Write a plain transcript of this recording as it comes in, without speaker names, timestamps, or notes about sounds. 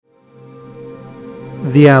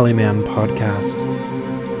The Alleyman Podcast,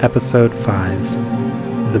 Episode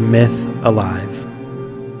 5, The Myth Alive.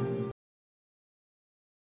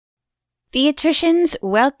 Theatricians,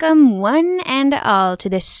 welcome one and all to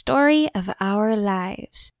the story of our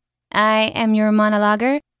lives. I am your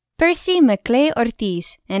monologuer, Percy McClay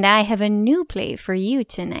Ortiz, and I have a new play for you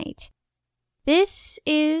tonight. This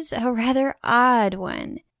is a rather odd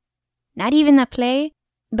one. Not even a play,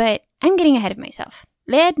 but I'm getting ahead of myself.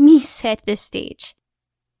 Let me set the stage.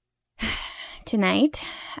 Tonight,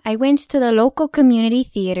 I went to the local community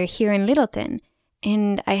theater here in Littleton,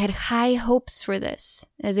 and I had high hopes for this,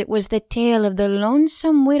 as it was the tale of the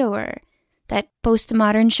lonesome widower, that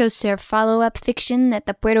postmodern chaucer follow-up fiction that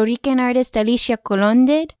the Puerto Rican artist Alicia Colon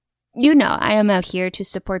did. You know, I am out here to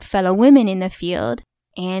support fellow women in the field,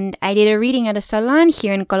 and I did a reading at a salon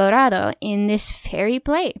here in Colorado in this very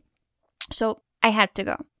play. So I had to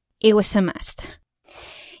go. It was a must.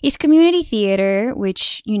 It's community theater,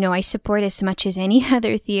 which, you know, I support as much as any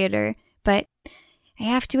other theater, but I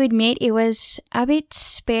have to admit it was a bit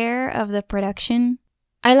spare of the production.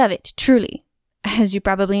 I love it, truly. As you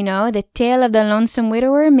probably know, the tale of the lonesome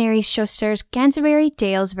widower marries Chaucer's Canterbury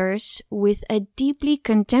Tales verse with a deeply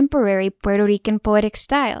contemporary Puerto Rican poetic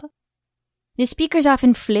style. The speakers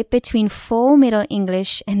often flip between faux Middle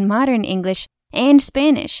English and modern English and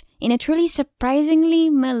Spanish in a truly surprisingly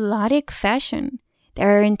melodic fashion.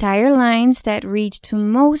 There are entire lines that read to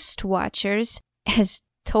most watchers as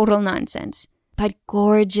total nonsense, but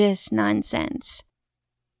gorgeous nonsense.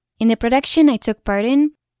 In the production I took part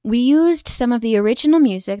in, we used some of the original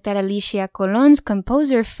music that Alicia Colon's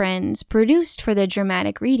composer friends produced for the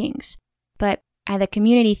dramatic readings. But at the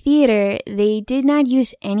community theater, they did not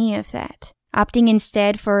use any of that, opting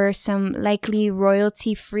instead for some likely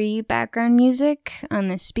royalty-free background music on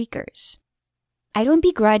the speakers. I don't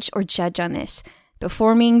begrudge or judge on this.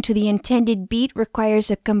 Performing to the intended beat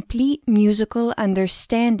requires a complete musical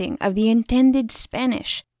understanding of the intended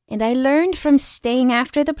Spanish, and I learned from staying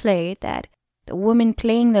after the play that the woman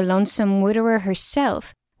playing the lonesome widower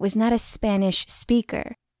herself was not a Spanish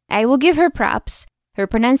speaker. I will give her props. Her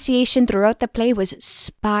pronunciation throughout the play was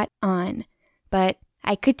spot on, but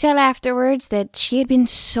I could tell afterwards that she had been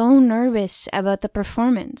so nervous about the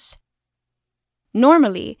performance.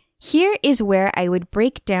 Normally, here is where I would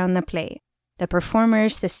break down the play. The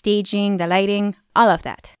performers, the staging, the lighting, all of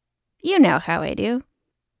that. You know how I do.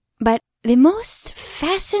 But the most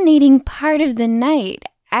fascinating part of the night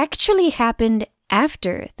actually happened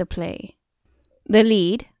after the play. The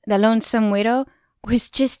lead, the lonesome widow,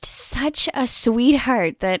 was just such a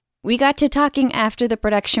sweetheart that we got to talking after the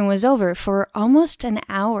production was over for almost an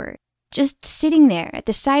hour, just sitting there at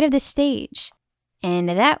the side of the stage. And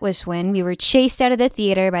that was when we were chased out of the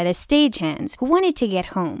theater by the stagehands who wanted to get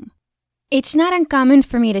home. It's not uncommon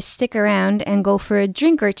for me to stick around and go for a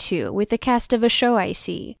drink or two with the cast of a show I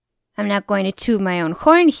see. I'm not going to toot my own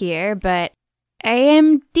horn here, but I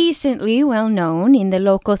am decently well known in the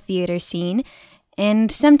local theater scene, and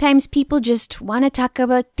sometimes people just want to talk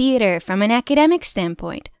about theater from an academic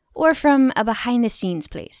standpoint or from a behind-the-scenes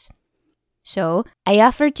place. So I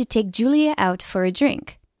offered to take Julia out for a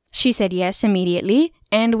drink. She said yes immediately,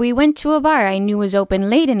 and we went to a bar I knew was open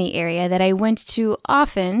late in the area that I went to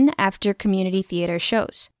often after community theater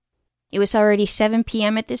shows. It was already 7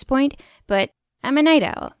 p.m. at this point, but I'm a night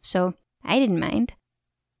owl, so I didn't mind.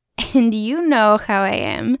 And you know how I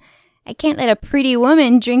am. I can't let a pretty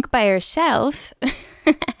woman drink by herself.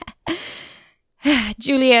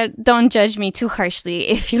 Julia, don't judge me too harshly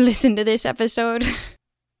if you listen to this episode.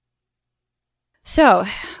 So,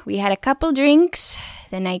 we had a couple drinks.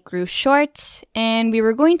 The night grew short, and we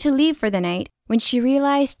were going to leave for the night when she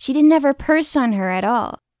realized she didn't have her purse on her at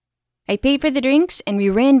all. I paid for the drinks, and we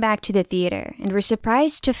ran back to the theater, and were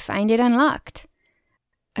surprised to find it unlocked.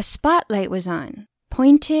 A spotlight was on,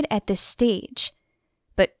 pointed at the stage,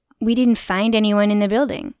 but we didn't find anyone in the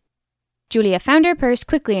building. Julia found her purse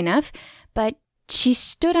quickly enough, but she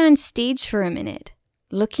stood on stage for a minute,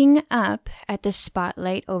 looking up at the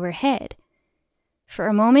spotlight overhead. For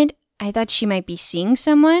a moment, I thought she might be seeing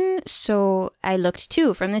someone, so I looked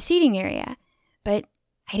too from the seating area, but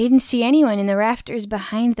I didn't see anyone in the rafters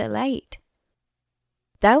behind the light.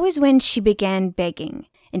 That was when she began begging,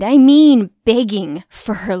 and I mean begging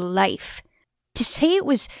for her life. To say it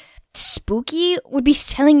was spooky would be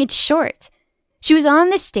selling it short. She was on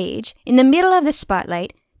the stage, in the middle of the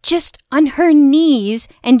spotlight, just on her knees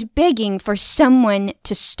and begging for someone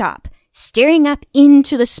to stop, staring up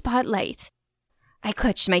into the spotlight. I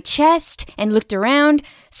clutched my chest and looked around,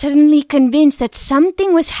 suddenly convinced that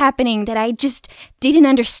something was happening that I just didn't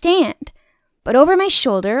understand. But over my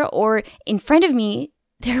shoulder, or in front of me,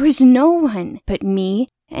 there was no one but me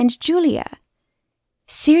and Julia.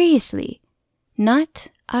 Seriously, not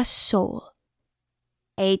a soul.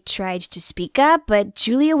 I tried to speak up, but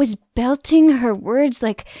Julia was belting her words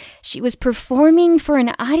like she was performing for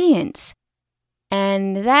an audience.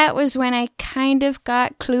 And that was when I kind of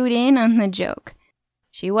got clued in on the joke.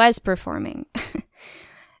 She was performing.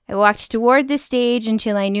 I walked toward the stage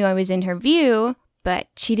until I knew I was in her view, but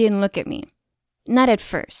she didn't look at me. Not at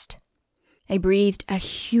first. I breathed a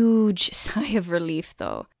huge sigh of relief,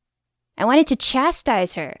 though. I wanted to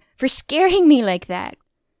chastise her for scaring me like that,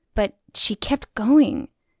 but she kept going.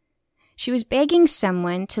 She was begging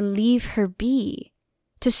someone to leave her be,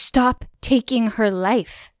 to stop taking her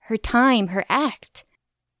life, her time, her act.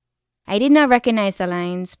 I did not recognize the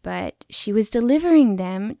lines, but she was delivering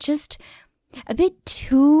them just a bit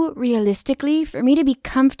too realistically for me to be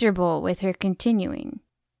comfortable with her continuing.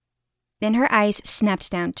 Then her eyes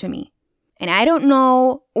snapped down to me, and I don't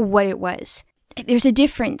know what it was. There's a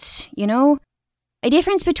difference, you know? A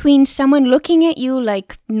difference between someone looking at you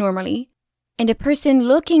like normally and a person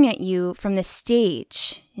looking at you from the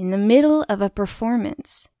stage in the middle of a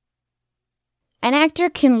performance. An actor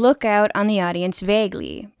can look out on the audience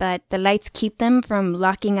vaguely, but the lights keep them from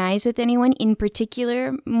locking eyes with anyone in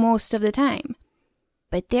particular most of the time.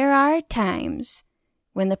 But there are times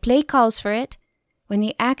when the play calls for it, when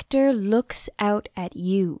the actor looks out at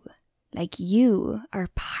you, like you are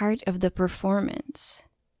part of the performance.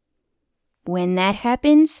 When that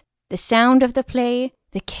happens, the sound of the play,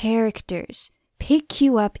 the characters, pick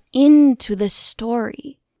you up into the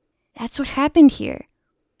story. That's what happened here.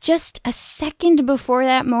 Just a second before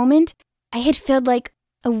that moment, I had felt like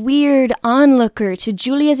a weird onlooker to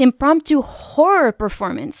Julia's impromptu horror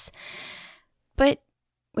performance. But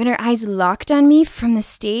when her eyes locked on me from the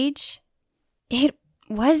stage, it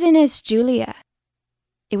wasn't as Julia.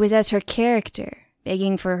 It was as her character,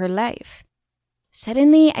 begging for her life.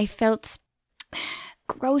 Suddenly, I felt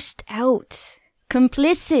grossed out,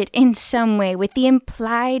 complicit in some way with the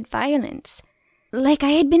implied violence. Like I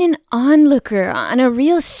had been an onlooker on a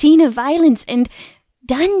real scene of violence and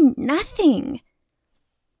done nothing.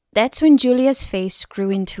 That's when Julia's face grew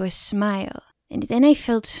into a smile, and then I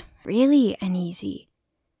felt really uneasy.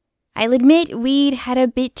 I'll admit we'd had a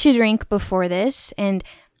bit to drink before this, and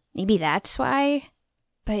maybe that's why,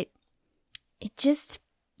 but it just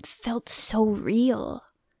felt so real.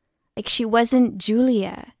 Like she wasn't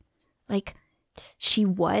Julia. Like she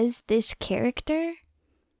was this character.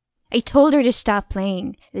 I told her to stop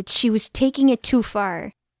playing, that she was taking it too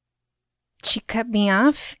far. She cut me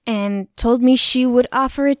off and told me she would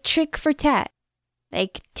offer a trick for tat,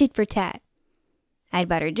 like tit for tat. I'd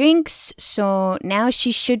bought her drinks, so now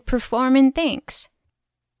she should perform in thanks.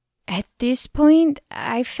 At this point,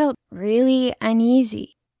 I felt really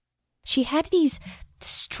uneasy. She had these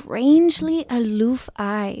strangely aloof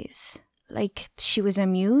eyes, like she was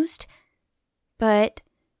amused, but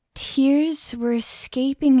tears were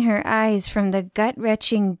escaping her eyes from the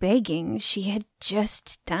gut-wrenching begging she had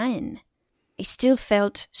just done. I still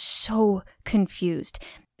felt so confused,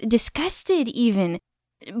 disgusted even,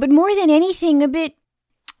 but more than anything, a bit,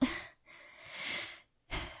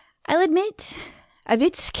 I'll admit, a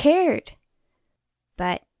bit scared.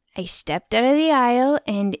 But I stepped out of the aisle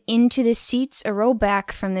and into the seats a row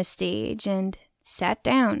back from the stage and sat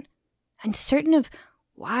down, uncertain of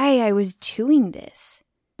why I was doing this.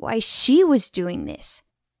 Why she was doing this.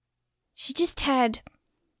 She just had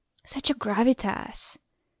such a gravitas.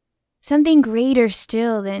 Something greater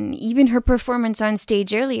still than even her performance on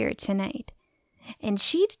stage earlier tonight. And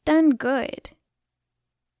she'd done good.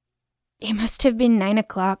 It must have been 9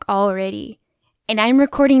 o'clock already. And I'm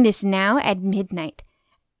recording this now at midnight.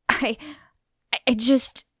 I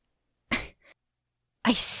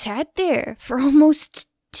sat there for almost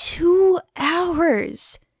 2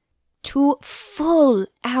 hours. 2 full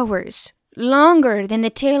hours, longer than the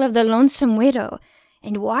tale of the lonesome widow,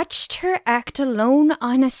 and watched her act alone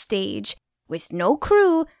on a stage with no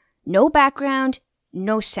crew, no background,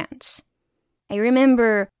 no sounds. I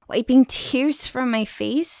remember wiping tears from my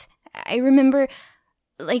face. I remember,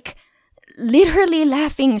 literally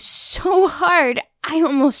laughing so hard I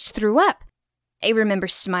almost threw up. I remember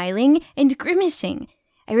smiling and grimacing.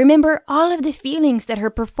 I remember all of the feelings that her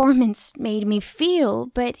performance made me feel,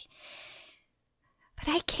 but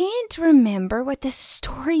I can't remember what the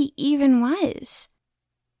story even was.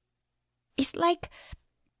 It's like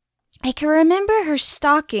I can remember her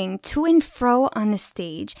stalking to and fro on the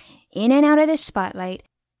stage, in and out of the spotlight,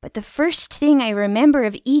 but the first thing I remember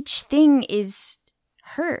of each thing is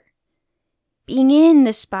her, being in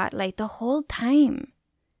the spotlight the whole time.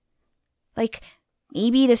 Like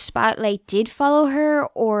maybe the spotlight did follow her,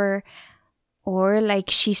 or like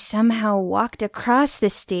she somehow walked across the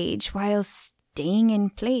stage while staying in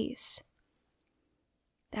place.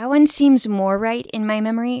 That one seems more right in my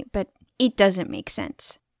memory, but it doesn't make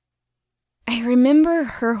sense. I remember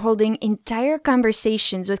her holding entire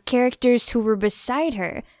conversations with characters who were beside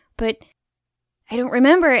her, but I don't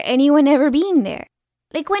remember anyone ever being there.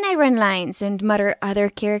 Like when I run lines and mutter other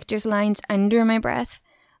characters' lines under my breath,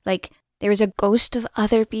 like there was a ghost of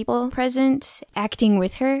other people present, acting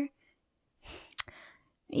with her.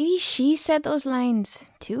 Maybe she said those lines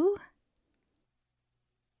too?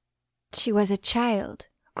 She was a child,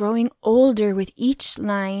 growing older with each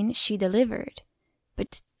line she delivered.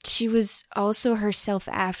 But she was also herself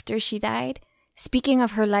after she died, speaking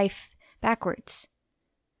of her life backwards.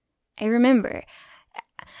 I remember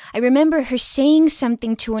her saying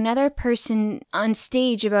something to another person on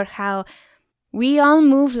stage about how we all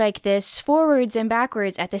move like this, forwards and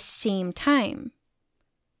backwards at the same time.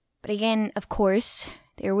 But again, of course,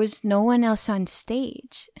 there was no one else on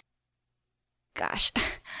stage. Gosh,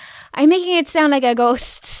 I'm making it sound like a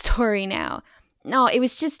ghost story now. No, it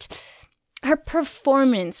was just... her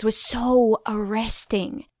performance was so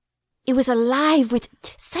arresting. It was alive with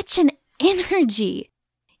such an energy.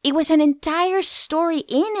 It was an entire story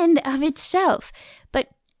in and of itself. But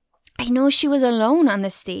I know she was alone on the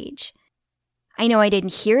stage. I know I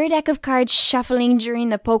didn't hear a deck of cards shuffling during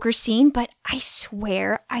the poker scene, but I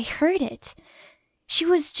swear I heard it. She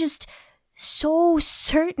was just so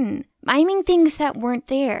certain, miming things that weren't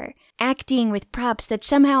there, acting with props that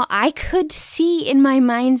somehow I could see in my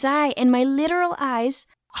mind's eye and my literal eyes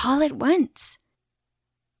all at once.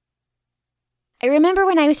 I remember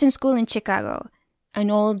when I was in school in Chicago, an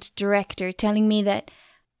old director telling me that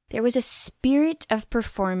there was a spirit of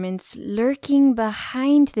performance lurking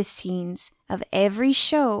behind the scenes of every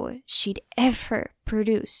show she'd ever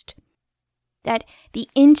produced. That the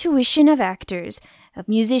intuition of actors, of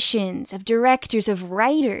musicians, of directors, of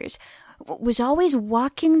writers was always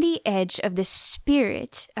walking the edge of the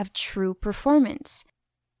spirit of true performance.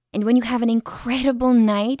 And when you have an incredible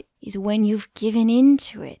night is when you've given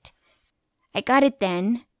into it. I got it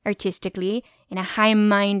then, artistically, in a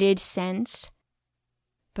high-minded sense.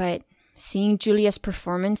 But seeing Julia's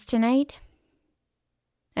performance tonight,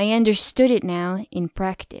 I understood it now in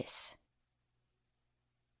practice.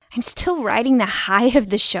 I'm still riding the high of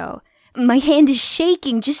the show. My hand is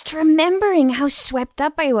shaking just remembering how swept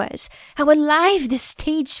up I was, how alive the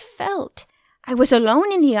stage felt. I was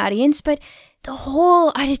alone in the audience, but the whole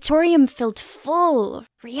auditorium felt full,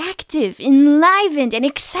 reactive, enlivened, and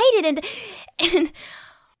excited, and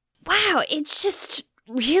wow, it just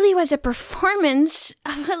really was a performance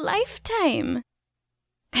of a lifetime.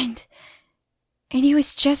 And it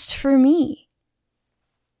was just for me.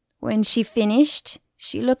 When she finished,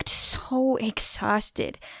 she looked so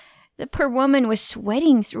exhausted. The poor woman was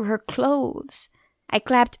sweating through her clothes. I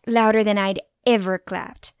clapped louder than I'd ever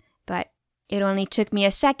clapped, but it only took me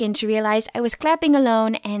a second to realize I was clapping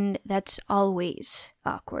alone, and that's always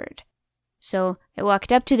awkward. So I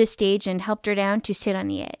walked up to the stage and helped her down to sit on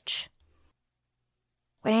the edge.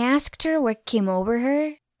 When I asked her what came over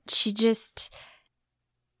her, she just...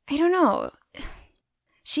 I don't know.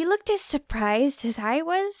 She looked as surprised as I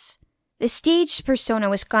was. The stage persona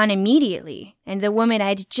was gone immediately, and the woman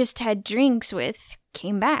I'd just had drinks with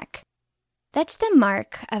came back. That's the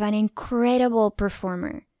mark of an incredible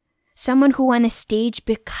performer. Someone who on the stage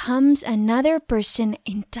becomes another person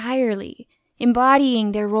entirely,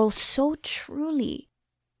 embodying their role so truly.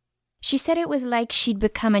 She said it was like she'd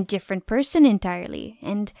become a different person entirely,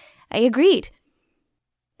 and I agreed.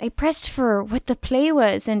 I pressed for what the play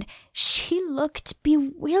was, and she looked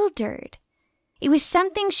bewildered. It was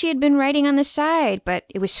something she had been writing on the side, but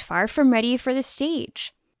it was far from ready for the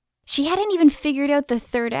stage. She hadn't even figured out the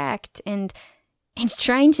third act, and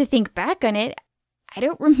trying to think back on it, I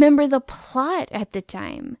don't remember the plot at the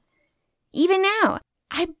time. Even now,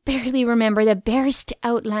 I barely remember the barest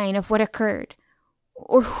outline of what occurred,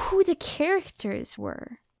 or who the characters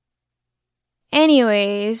were.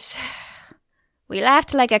 Anyways, we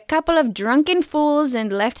laughed like a couple of drunken fools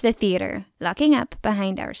and left the theater, locking up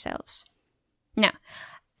behind ourselves. Now,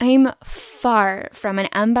 I'm far from an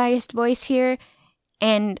unbiased voice here,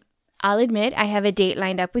 and I'll admit I have a date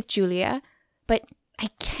lined up with Julia, but I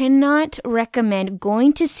cannot recommend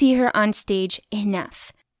going to see her on stage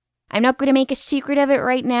enough. I'm not going to make a secret of it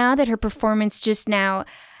right now that her performance just now,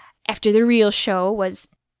 after the real show, was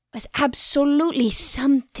absolutely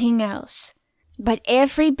something else. But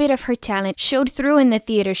every bit of her talent showed through in the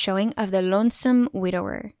theater showing of The Lonesome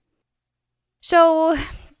Widower. So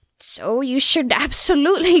you should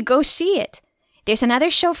absolutely go see it. There's another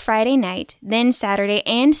show Friday night, then Saturday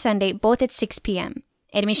and Sunday, both at 6 p.m.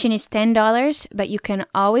 Admission is $10, but you can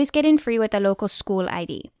always get in free with a local school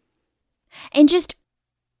ID. And just,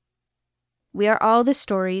 we are all the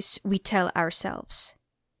stories we tell ourselves.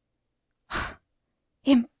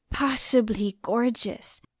 Impossibly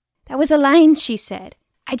gorgeous. That was a line she said.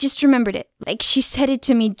 I just remembered it, like she said it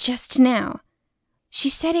to me just now. She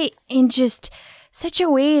said it in just such a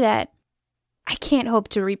way that I can't hope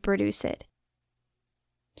to reproduce it.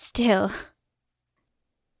 Still,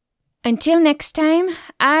 until next time,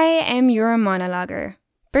 I am your monologuer,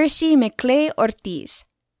 Percy McClay Ortiz.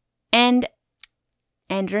 And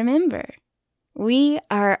remember, we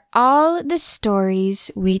are all the stories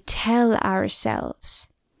we tell ourselves.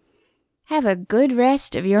 Have a good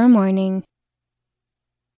rest of your morning.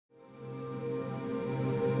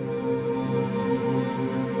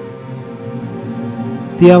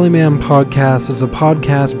 The Alleyman Podcast is a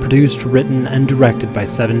podcast produced, written, and directed by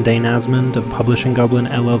Seven Dane Asmund of Publishing Goblin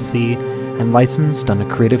LLC and licensed on a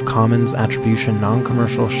Creative Commons Attribution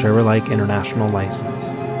Non-Commercial Share-alike International License.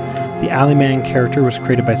 The Alleyman character was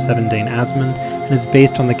created by Seven Dane Asmund and is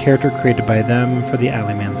based on the character created by them for the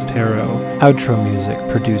Alleyman's Tarot. Outro music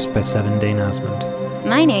produced by Seven Dane Asmund.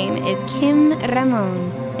 My name is Kim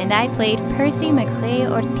Ramon, and I played Percy McClay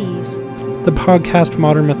Ortiz. The podcast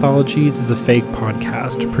Modern Mythologies is a fake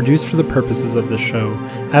podcast produced for the purposes of the show,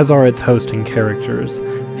 as are its host and characters,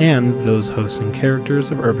 and those hosts and characters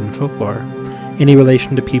of urban folklore. Any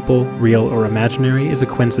relation to people, real or imaginary, is a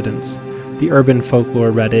coincidence. The Urban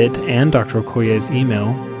Folklore Reddit and Dr. Okoye's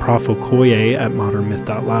email,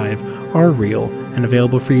 profokoye@modernmyth.live, are real and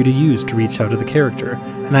available for you to use to reach out to the character,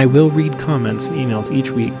 and I will read comments and emails each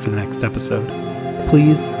week for the next episode.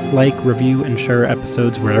 Please like, review, and share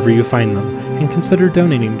episodes wherever you find them, and consider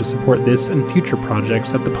donating to support this and future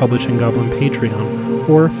projects at the Publishing Goblin Patreon,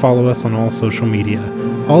 or follow us on all social media,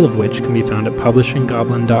 all of which can be found at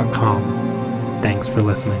publishinggoblin.com. Thanks for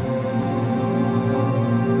listening.